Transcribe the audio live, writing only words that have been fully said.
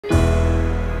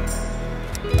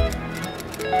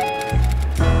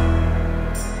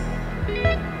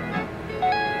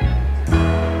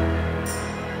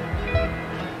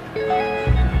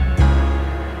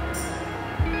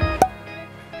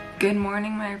Good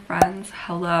morning, my friends.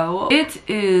 Hello. It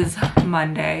is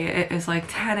Monday. It is like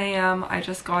 10 a.m. I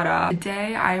just got up.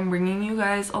 Today, I am bringing you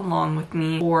guys along with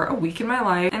me for a week in my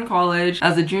life in college.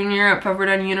 As a junior at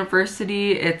Pepperdine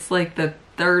University, it's like the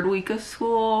third week of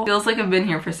school. Feels like I've been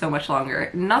here for so much longer.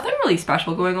 Nothing really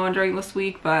special going on during this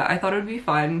week, but I thought it would be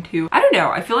fun to, I don't know,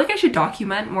 I feel like I should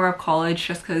document more of college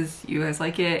just because you guys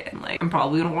like it, and like I'm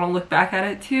probably gonna want to look back at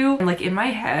it too. And like in my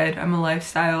head, I'm a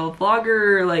lifestyle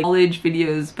vlogger, like college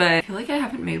videos, but I feel like I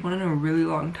haven't made one in a really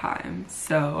long time.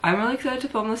 So I'm really excited to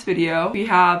film this video. We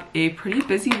have a pretty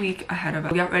busy week ahead of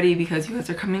us. We got ready because you guys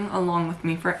are coming along with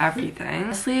me for everything.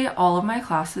 Honestly, all of my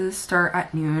classes start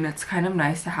at noon. It's kind of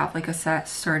nice to have like a set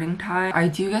starting time. I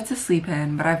do get to sleep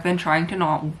in, but I've been trying to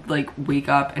not like wake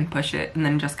up and push it and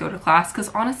then just go to class, because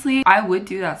honestly I would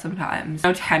do that sometimes.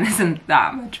 No, 10 isn't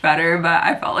that much better, but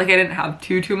I felt like I didn't have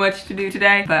too much to do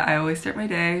today. But I always start my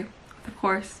day with, of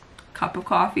course, a cup of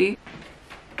coffee.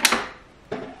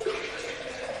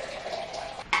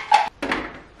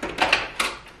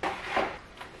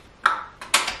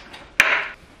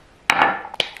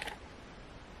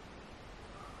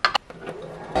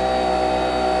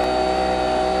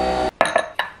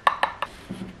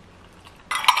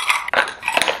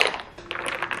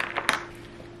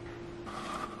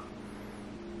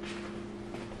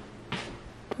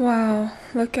 Wow,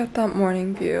 look at that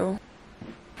morning view.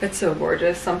 It's so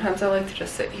gorgeous. Sometimes I like to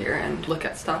just sit here and look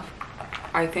at stuff.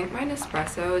 I think my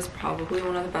Nespresso is probably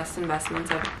one of the best investments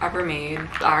I've ever made.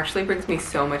 It actually brings me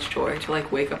so much joy to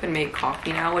like wake up and make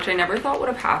coffee now, which I never thought would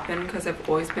have happened because I've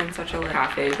always been such a like,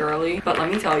 cafe girly. But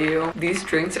let me tell you, these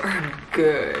drinks are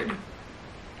good.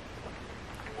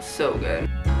 So good.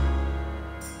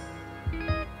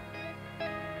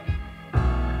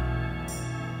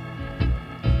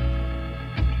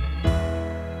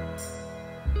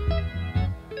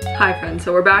 Hi friends,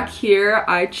 so we're back here.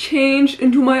 I changed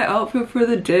into my outfit for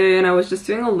the day and I was just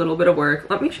doing a little bit of work.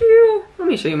 Let me show you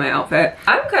my outfit.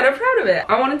 I'm kind of proud of it.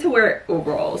 I wanted to wear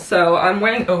overalls, so I'm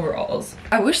wearing overalls.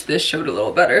 I wish this showed a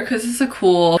little better because it's a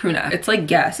cool crew neck. It's like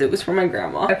Guess. It was for my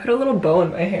grandma. I put a little bow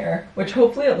in my hair, which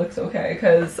hopefully it looks okay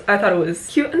because I thought it was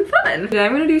cute and fun. Today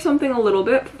I'm gonna do something a little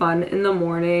bit fun in the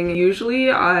morning. Usually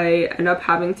I end up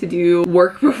having to do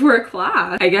work before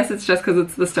class. I guess it's just because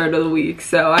it's the start of the week,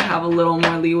 so I have a little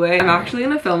more leeway. I'm actually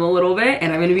gonna film a little bit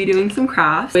and I'm gonna be doing some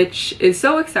crafts, which is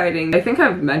so exciting. I think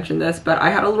I've mentioned this, but I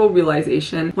had a little realization.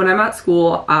 When I'm at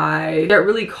school, I get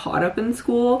really caught up in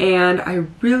school and I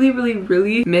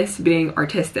really miss being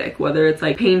artistic, whether it's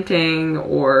like painting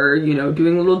or, you know,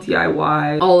 doing a little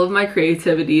DIY. All of my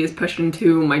creativity is pushed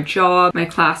into my job, my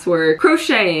classwork,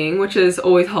 crocheting, which is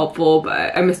always helpful,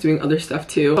 but I miss doing other stuff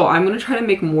too. So I'm gonna try to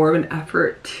make more of an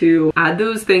effort to add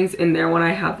those things in there when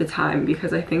I have the time,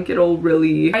 because I think it'll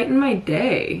really brighten my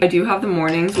day. I do have the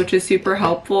mornings, which is super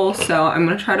helpful, so I'm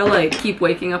gonna try to like keep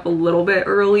waking up a little bit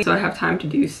early so I have time to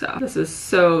do stuff. This is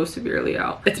so severely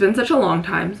out. It's been such a long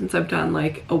time since I've done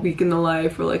like a week in the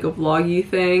life or like a vloggy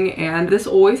thing, and this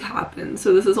always happens.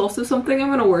 So this is also something I'm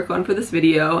gonna work on for this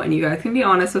video, and you guys can be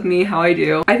honest with me how I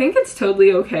do. I think it's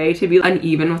totally okay to be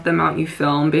uneven with the amount you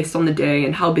film based on the day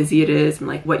and how busy it is and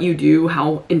like what you do,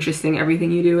 how interesting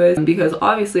everything you do is, because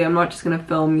obviously I'm not just gonna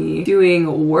film me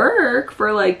doing work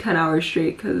for like 10 hours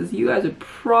straight because you guys would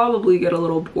probably get a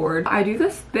little bored. I do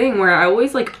this thing where I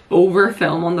always like over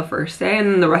film on the first day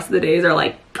and then the rest of the days are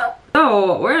like,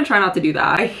 oh, we're gonna try not to do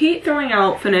that. I hate throwing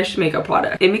out finished makeup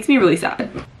product. It makes me really sad.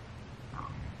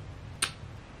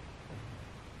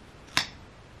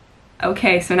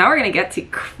 Okay, so now we're gonna get to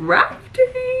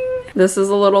crafting. This is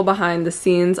a little behind the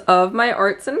scenes of my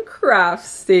arts and crafts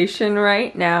station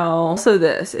right now. So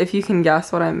this, if you can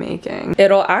guess what I'm making,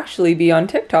 it'll actually be on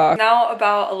TikTok. Now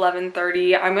about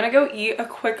 11:30, I'm gonna go eat a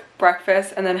quick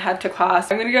breakfast and then head to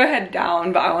class. I'm gonna go head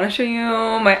down, but I wanna show you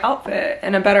my outfit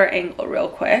in a better angle real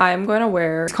quick. I'm going to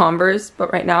wear Converse,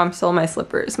 but right now I'm still in my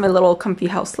slippers, my little comfy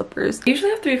house slippers. I usually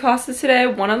have 3 classes today.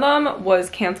 One of them was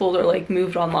canceled or like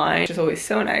moved online, which is always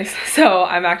so nice. So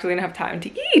I'm actually gonna have time to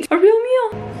eat a real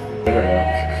meal.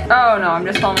 Oh no, I'm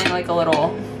just filming like a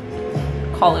little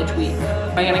college week.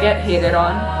 Am I gonna get hated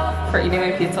on for eating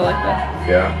my pizza like this?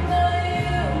 Yeah.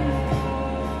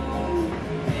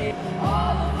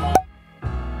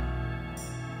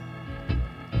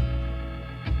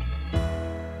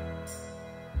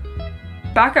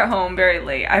 Back at home very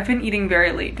late. I've been eating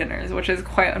very late dinners, which is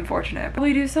quite unfortunate.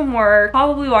 Probably do some work,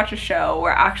 probably watch a show. We're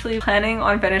actually planning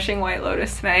on finishing White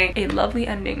Lotus tonight. A lovely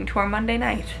ending to our Monday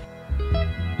night.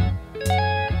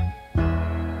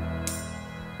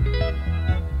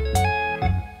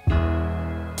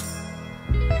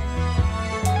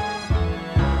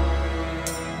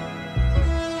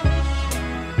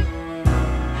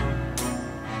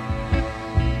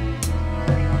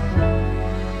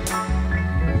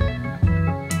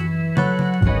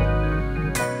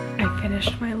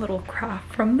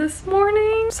 from this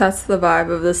morning. Sets the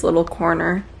vibe of this little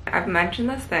corner. I've mentioned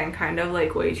this thing kind of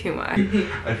like way too much.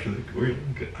 I feel like we're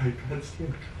in good iPad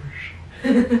stand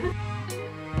commercial.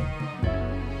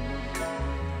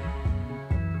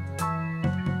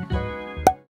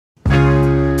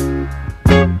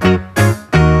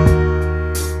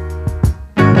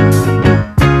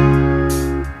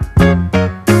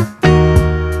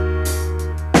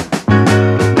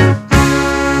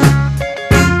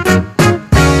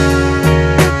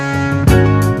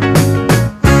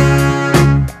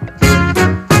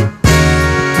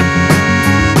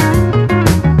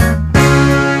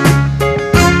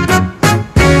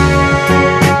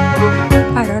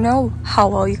 How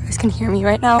well you guys can hear me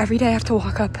right now. Every day I have to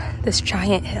walk up this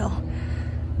giant hill.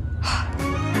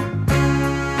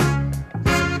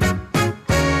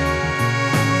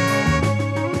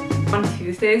 On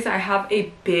Tuesdays, I have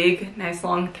a big, nice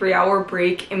long 3-hour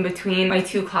break in between my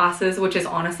 2 classes, which is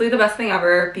honestly the best thing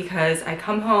ever because I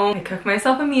come home, I cook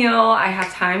myself a meal, I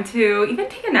have time to even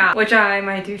take a nap, which I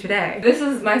might do today. This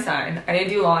is my sign. I didn't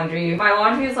do laundry. My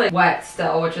laundry is like wet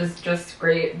still, which is just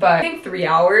great, but I think 3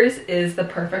 hours is the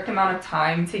perfect amount of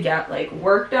time to get like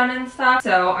work done and stuff.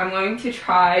 So I'm going to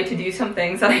try to do some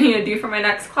things that I need to do for my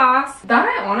next class that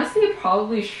I honestly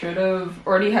probably should have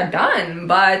already had done,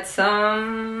 but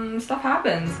some stuff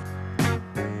happens.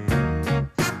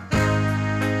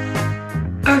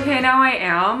 Okay, now I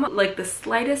am like the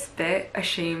slightest bit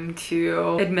ashamed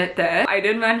to admit this. I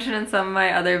did mention in some of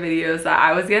my other videos that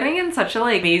I was getting in such a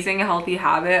like amazing healthy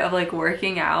habit of like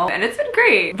working out, and it's been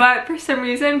great, but for some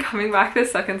reason coming back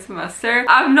this second semester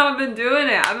I've not been doing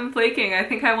it. I've been flaking. I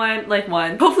think I went like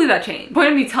once. Hopefully that changed. The point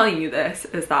of me telling you this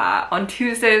is that on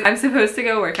Tuesdays I'm supposed to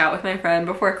go work out with my friend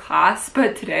before class,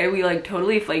 but today we like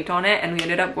totally flaked on it and we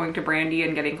ended up going to Brandy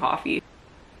and getting coffee.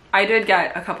 I did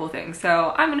get a couple things,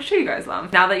 so I'm gonna show you guys them.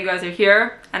 Now that you guys are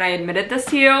here and I admitted this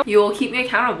to you, you will keep me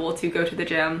accountable to go to the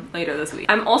gym later this week.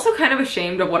 I'm also kind of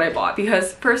ashamed of what I bought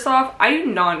because first off, I do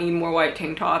not need more white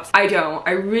tank tops. I don't.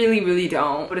 I really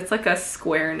don't. But it's like a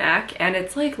square neck and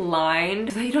it's like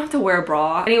lined so you don't have to wear a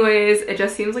bra. Anyways, it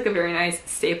just seems like a very nice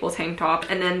staple tank top.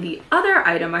 And then the other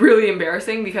item, really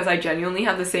embarrassing because I genuinely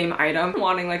have the same item,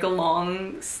 wanting like a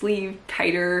long sleeve,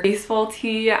 tighter baseball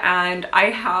tee, and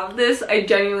I have this.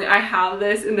 I have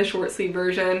this in the short sleeve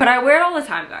version, but I wear it all the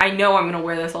time, guys. I know I'm gonna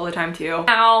wear this all the time too.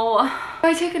 Now, do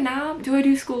I take a nap? Do I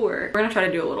do schoolwork? We're gonna try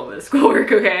to do a little bit of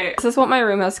schoolwork, okay? This is what my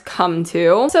room has come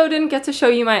to. So didn't get to show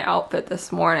you my outfit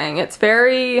this morning. It's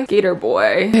very Gator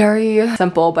Boy, very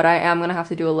simple, but I am gonna have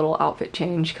to do a little outfit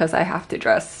change because I have to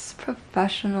dress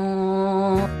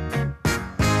professional.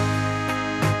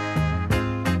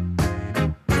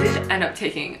 End up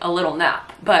taking a little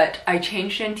nap, but I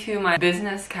changed into my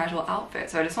business casual outfit,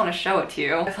 so I just want to show it to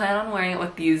you. I plan on wearing it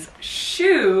with these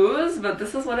shoes, but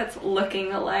this is what it's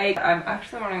looking like. I'm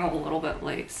actually running a little bit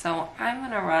late, so I'm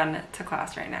gonna run to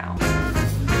class right now.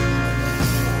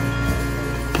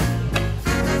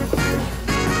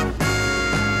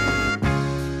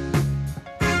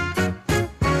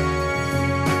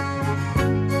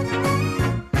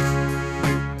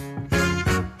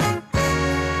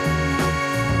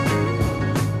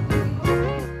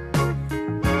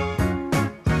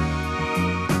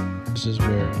 This is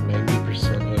where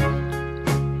 90% of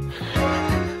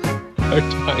our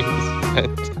time is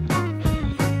spent.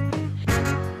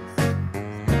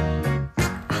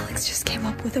 Alex just came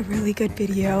up with a really good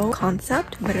video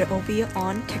concept, but it'll be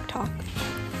on TikTok.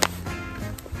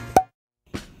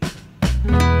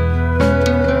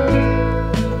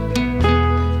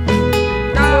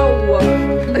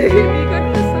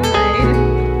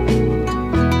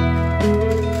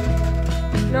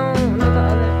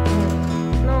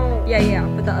 Yeah,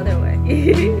 but the other way.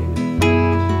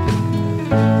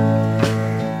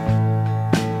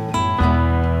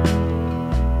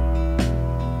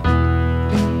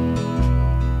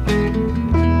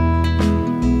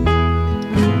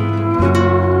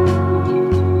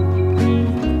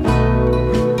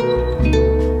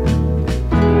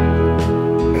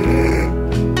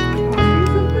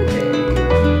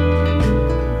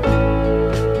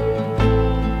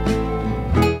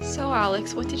 So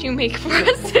Alex, what did you make for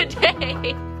us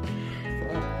today?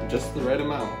 Just the right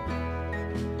amount.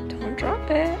 Don't drop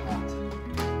it.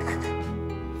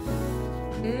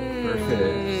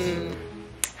 Perfect.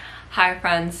 Hi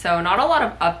friends, so not a lot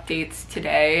of updates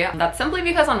today. That's simply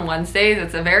because on Wednesdays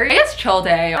it's a very, I guess, chill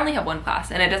day. I only have one class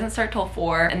and it doesn't start till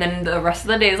 4, and then the rest of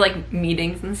the day is like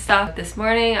meetings and stuff. This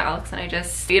morning Alex and I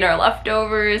just ate our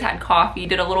leftovers, had coffee,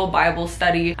 did a little Bible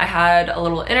study. I had a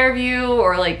little interview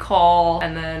or like call,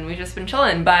 and then we've just been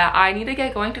chilling, but I need to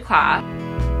get going to class.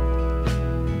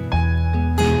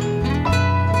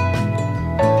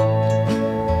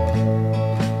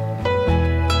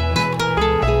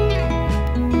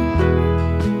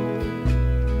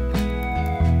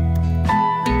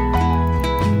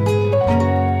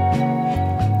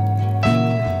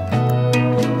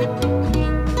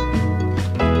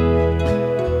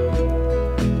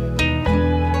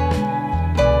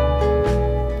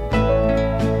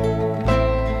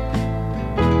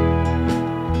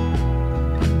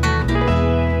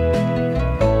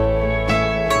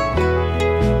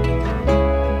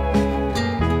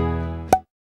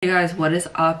 guys, what is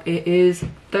up? It is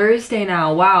Thursday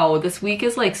now. Wow, this week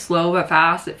is like slow but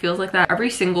fast. It feels like that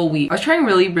every single week. I was trying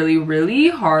really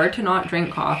hard to not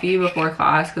drink coffee before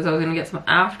class because I was gonna get some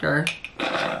after.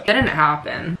 It didn't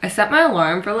happen. I set my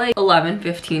alarm for like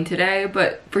 11:15 today,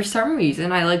 but for some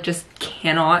reason I like just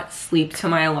cannot sleep to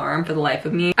my alarm for the life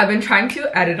of me. I've been trying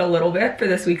to edit a little bit for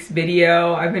this week's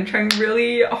video. I've been trying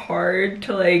really hard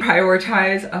to like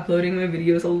prioritize uploading my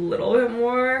videos a little bit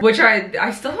more, which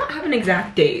I still don't have an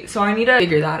exact date, so I need to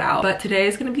figure that out. But today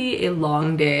is gonna be a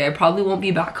long day. I probably won't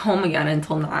be back home again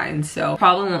until 9, so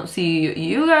probably won't see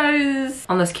you guys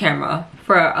on this camera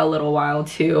for a little while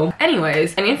too.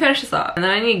 Anyways, I need to finish this up and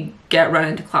then I need to run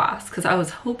into class because I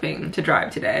was hoping to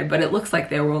drive today, but it looks like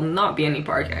there will not be any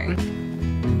parking.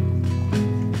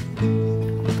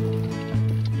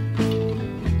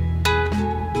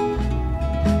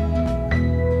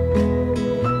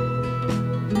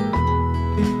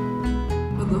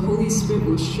 The Holy Spirit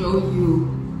will show you,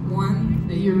 one,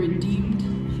 that you're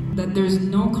redeemed, that there's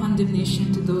no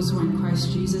condemnation to those who are in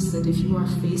Christ Jesus, that if you are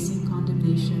facing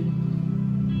condemnation,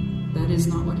 that is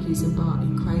not what he's about.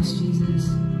 In Christ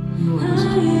Jesus, you are the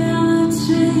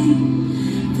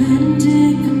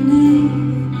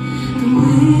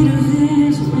weight of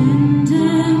his wind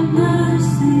and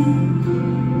mercy.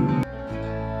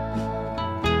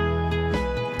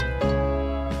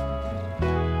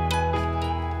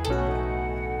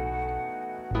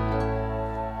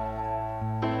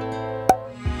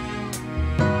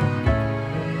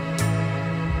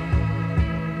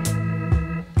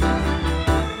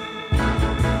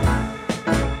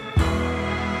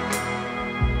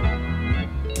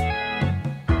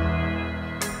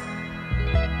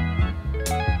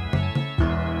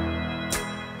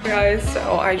 Guys,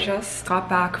 so I just got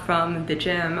back from the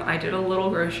gym. I did a little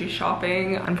grocery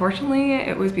shopping. Unfortunately,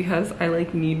 it was because I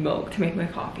like need milk to make my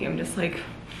coffee. I'm just like,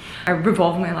 I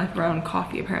revolve my life around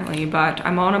coffee apparently, but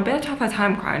I'm on a bit of a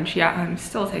time crunch. Yeah, I'm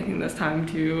still taking this time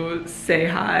to say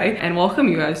hi and welcome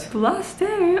you guys to the last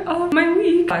day of my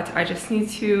week. But I just need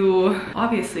to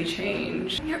obviously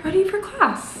change and get ready for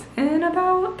class in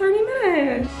about 30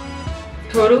 minutes.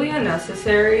 Totally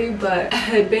unnecessary, but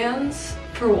headbands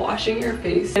for washing your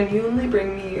face genuinely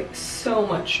bring me so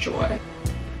much joy.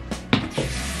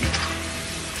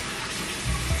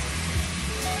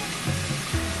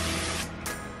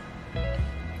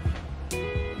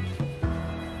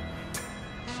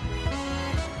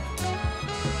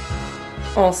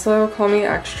 Also, call me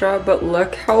extra, but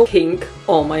look how pink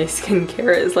all my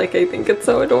skincare is. Like, I think it's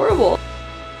so adorable.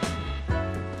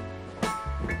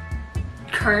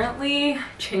 Currently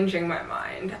changing my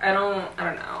mind. I don't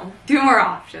know. 2 more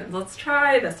options. Let's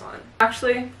try this one.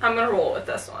 Actually, I'm gonna roll with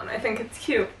this one. I think it's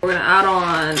cute. We're gonna add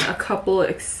on a couple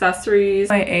accessories.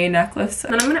 My A necklace.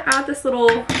 And then I'm gonna add this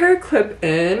little hair clip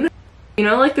in. You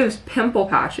know, like those pimple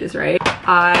patches, right?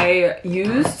 I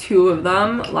used 2 of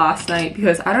them last night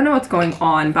because I don't know what's going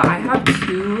on, but I have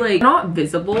 2 like not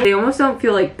visible. They almost don't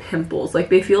feel like pimples. Like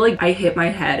they feel like I hit my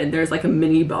head and there's like a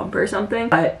mini bump or something,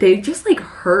 but they just like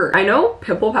hurt. I know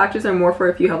pimple patches are more for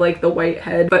if you have like the white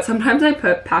head, but sometimes I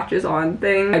put patches on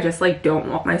things. I just like don't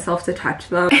want myself to touch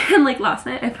them. And like last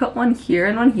night I put one here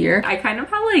and one here. I kind of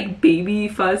have like baby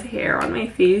fuzz hair on my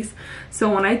face.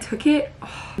 So when I took it,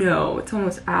 oh no, it's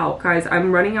almost out. Guys,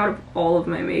 I'm running out of all of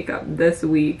my makeup this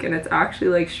week and it's actually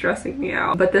like stressing me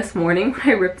out. But this morning when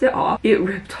I ripped it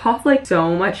ripped off like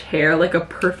so much hair, like a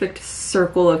perfect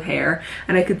circle of hair.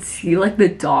 And I could see like the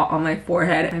dot on my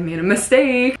forehead. I made a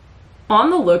mistake. On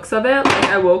the looks of it, like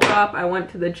I woke up, I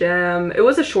went to the gym. It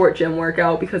was a short gym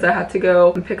workout because I had to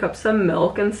go and pick up some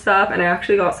milk and stuff, and I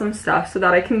actually got some stuff so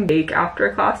that I can bake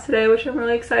after class today, which I'm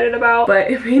really excited about.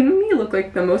 But it made me look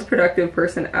like the most productive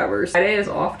person ever. Friday is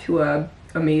off to a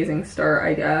amazing start,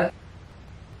 I guess.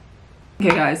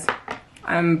 Okay guys,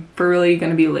 I'm really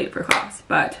gonna be late for class,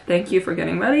 but thank you for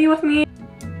getting ready with me.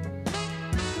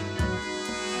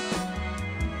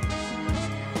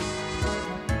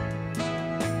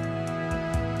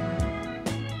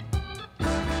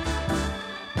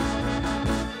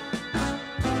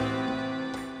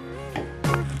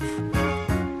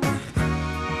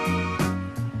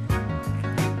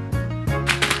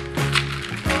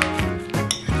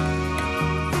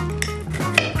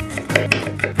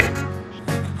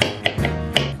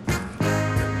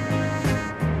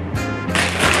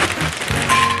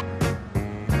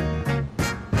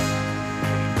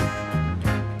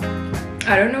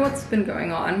 I don't know what's been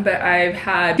going on, but I've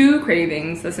had 2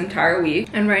 cravings this entire week,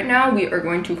 and right now we are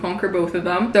going to conquer both of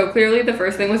them. So clearly the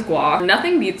first thing was guac.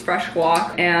 Nothing beats fresh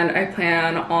guac, and I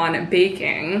plan on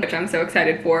baking, which I'm so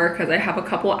excited for because I have a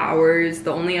couple hours.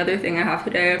 The only other thing I have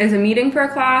today is a meeting for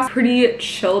a class. Pretty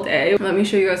chill day. Let me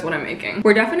show you guys what I'm making.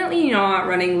 We're definitely not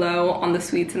running low on the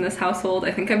sweets in this household.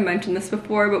 I think I've mentioned this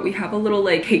before, but we have a little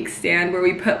like cake stand where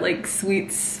we put like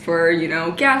sweets for, you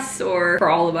know, guests or for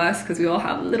all of us, because we all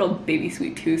have little baby sweet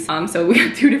tooths. So we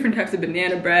have 2 different types of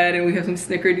banana bread, and we have some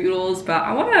snickerdoodles, but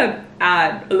I want to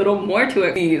add a little more to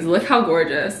it. Please look how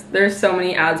gorgeous. There's so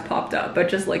many ads popped up, but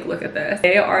just like look at this.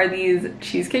 They are these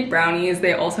cheesecake brownies.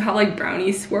 They also have like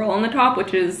brownie swirl on the top,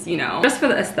 which is, you know, just for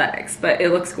the aesthetics, but it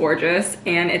looks gorgeous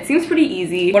and it seems pretty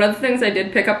easy. One of the things I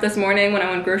did pick up this morning when I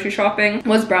went grocery shopping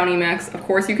was brownie mix. Of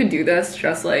course you could do this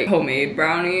just like homemade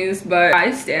brownies, but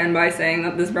I stand by saying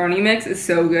that this brownie mix is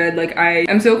so good. Like, I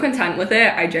am so content with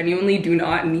it. I genuinely do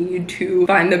not need to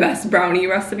find the best brownie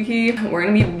recipe. We're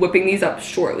gonna be whipping these up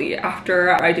shortly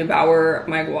after I devour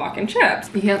my guac and chips.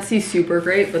 You can't see super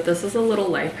great, but this is a little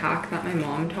life hack that my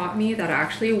mom taught me that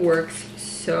actually works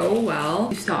so well.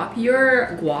 To stop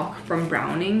your guac from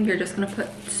browning, you're just gonna put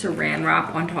saran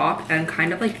wrap on top and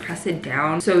kind of like press it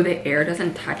down so the air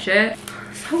doesn't touch it.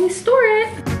 That's how we store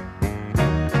it.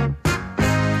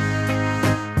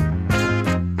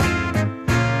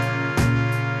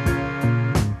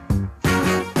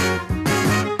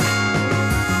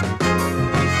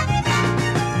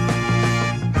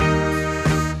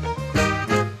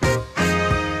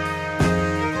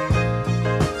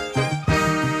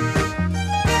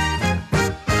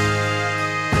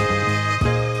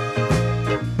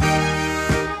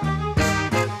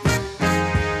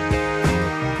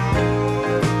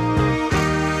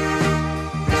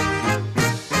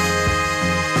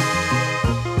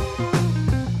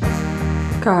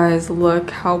 Guys, look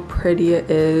how pretty it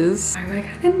is. I'm like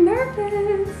kind of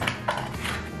nervous.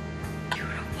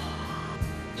 Beautiful.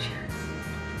 Cheers.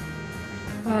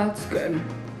 Oh, that's good.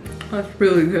 That's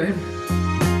really good.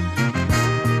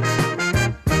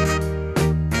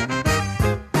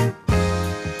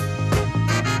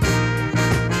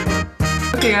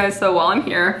 Okay guys, so while I'm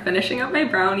here finishing up my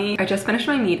brownie, I just finished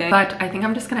my meeting, but I think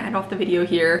I'm just gonna end off the video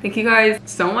here. Thank you guys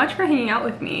so much for hanging out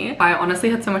with me. I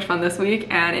honestly had so much fun this week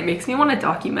and it makes me want to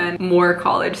document more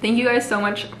college. Thank you guys so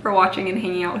much for watching and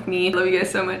hanging out with me. Love you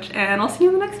guys so much, and I'll see you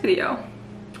in the next video.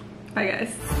 Bye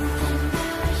guys.